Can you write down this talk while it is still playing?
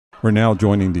We're now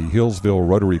joining the Hillsville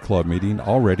Rotary Club meeting,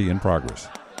 already in progress.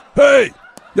 Hey,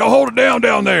 y'all hold it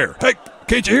down there. Hey,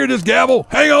 can't you hear this gavel?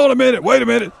 Hang on a minute. Wait a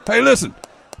minute. Hey, listen.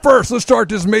 First, let's start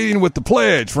this meeting with the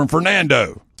pledge from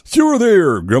Fernando. Sure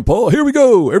there, Grandpa. Here we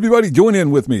go. Everybody join in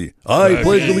with me. I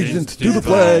pledge allegiance to the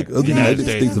flag of the United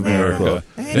States of America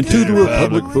and to the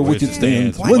republic for which it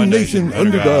stands, one nation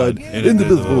under God,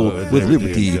 indivisible, with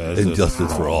liberty and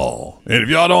justice for all. And if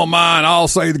y'all don't mind, I'll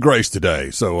say the grace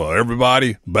today. So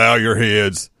everybody, bow your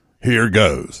heads. Here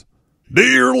goes.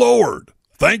 Dear Lord,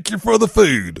 thank you for the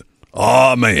food.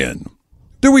 Amen.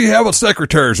 Do we have a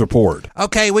secretary's report?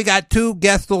 Okay, we got 2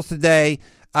 guests today.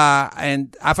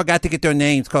 And I forgot to get their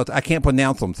names because I can't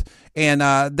pronounce them. And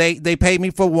they paid me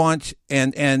for lunch,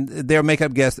 and they're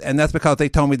makeup guests, and that's because they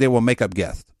told me they were makeup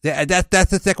guests. That's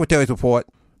the secretary's report.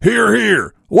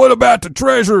 Here. What about the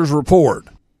treasurer's report?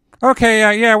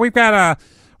 Okay, yeah, we've got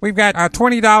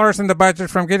 $20 in the budget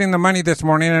from getting the money this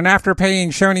morning, and after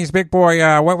paying Shoney's big boy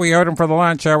what we owed him for the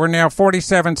lunch, we're now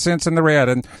 47 cents in the red,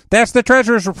 and that's the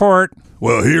treasurer's report.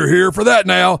 Well, here for that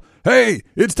now. Hey,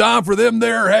 it's time for them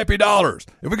there happy dollars.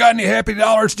 If we got any happy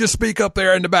dollars, just speak up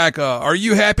there in the back. Are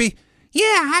you happy?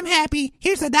 Yeah, I'm happy.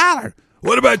 Here's $1.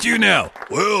 What about you now?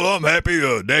 Well, I'm happy.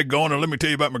 Daggone it, let me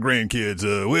tell you about my grandkids.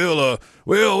 I'll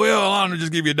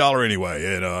just give you $1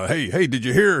 anyway. And hey, did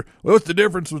you hear what's the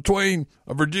difference between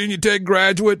a Virginia Tech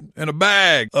graduate and a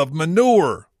bag of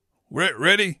manure?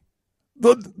 Ready?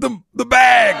 The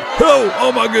bag.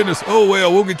 Oh my goodness. Oh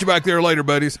well, we'll get you back there later,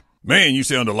 buddies. Man, you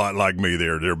sound a lot like me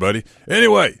there, buddy.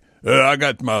 Anyway, I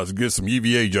got get some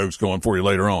UVA jokes going for you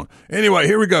later on. Anyway,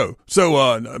 here we go. So,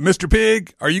 Mr.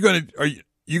 Pig, are you gonna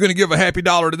give a happy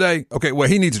 $1 today? Okay, well,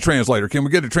 he needs a translator. Can we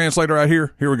get a translator out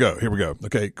here? Here we go.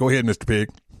 Okay, go ahead, Mr.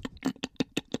 Pig.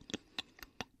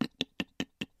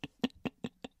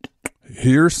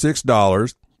 Here's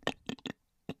 $6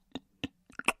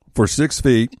 for 6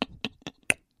 feet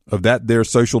of that there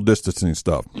social distancing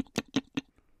stuff.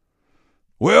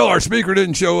 Well, our speaker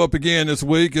didn't show up again this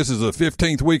week. This is the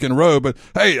 15th week in a row. But,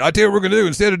 hey, I tell you what we're going to do.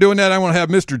 Instead of doing that, I want to have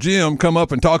Mr. Jim come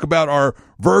up and talk about our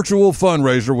virtual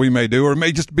fundraiser we may do, or it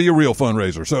may just be a real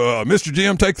fundraiser. So, Mr.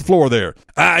 Jim, take the floor there.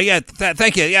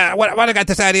 Thank you. Yeah, what I got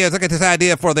this idea is I got this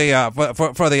idea for the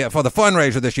for the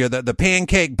fundraiser this year, the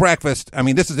pancake breakfast. I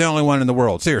mean, this is the only one in the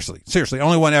world. Seriously,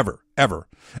 only one ever. So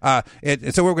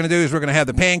what we're going to do is we're going to have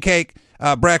the pancake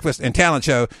breakfast and talent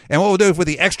show, and what we'll do with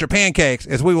the extra pancakes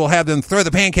is we will have them throw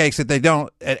the pancakes that they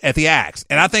don't at the acts,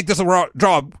 and I think this will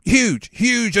draw a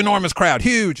huge, enormous crowd,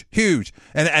 huge,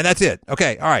 and that's it.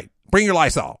 Okay, all right, bring your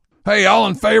Lysol. Hey, all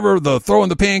in favor of the throwing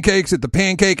the pancakes at the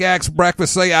pancake acts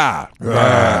breakfast, say aye.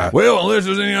 Well, unless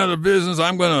there's any other business,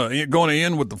 I'm going to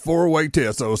end with the 4-way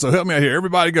test. So help me out here.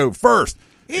 Everybody go. First,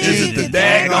 is it the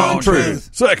daggone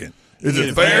truth? Second, is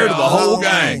it fair to the whole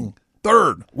gang?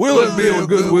 Third, will it build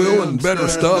goodwill and better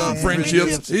stuff and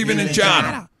friendships, even in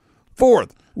China?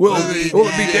 Fourth, will it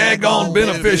be daggone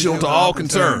beneficial to all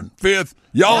concerned? Fifth,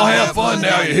 y'all have fun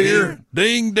now, you hear?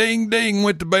 Ding, ding, ding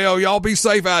went the bell. Y'all be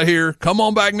safe out here. Come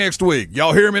on back next week.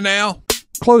 Y'all hear me now?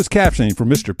 Closed captioning for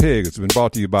Mr. Pig has been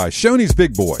brought to you by Shoney's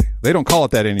Big Boy. They don't call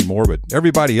it that anymore, but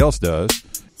everybody else does.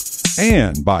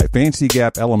 And by Fancy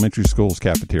Gap Elementary School's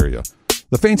cafeteria.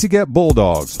 The Fancy Gap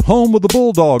Bulldogs, home of the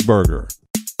Bulldog Burger.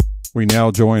 We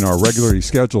now join our regularly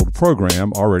scheduled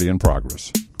program, already in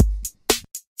progress.